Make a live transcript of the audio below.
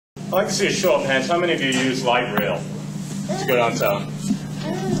I'd like to see a show of hands. How many of you use light rail to go downtown?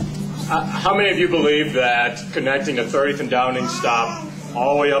 How many of you believe that connecting the 30th and Downing stop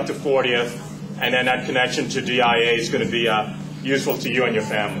all the way up to 40th and then that connection to DIA is going to be useful to you and your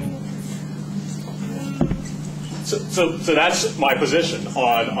family? So that's my position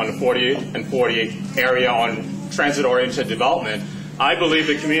on the 40th and 48th area on transit-oriented development. I believe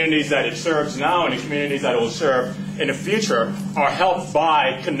the communities that it serves now and the communities that it will serve in the future are helped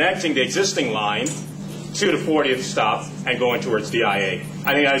by connecting the existing line to the 40th stop and going towards DIA.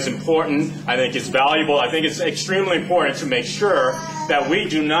 I think that is important. I think it's valuable. I think it's extremely important to make sure that we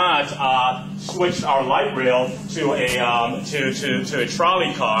do not switch our light rail to a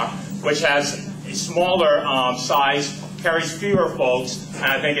trolley car, which has a smaller size, carries fewer folks, and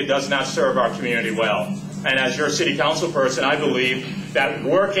I think it does not serve our community well. And as your city council person, I believe that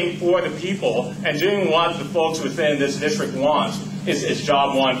working for the people and doing what the folks within this district want is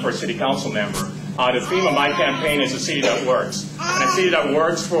job one for a city council member. The theme of my campaign is a city that works. And a city that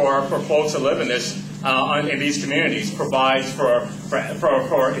works for folks that live in these communities provides for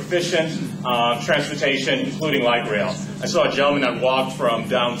efficient transportation, including light rail. I saw a gentleman that walked from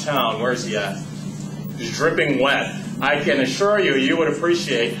downtown. Where is he at? He's dripping wet. I can assure you, you would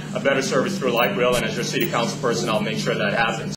appreciate a better service through light rail, and as your city council person, I'll make sure that happens.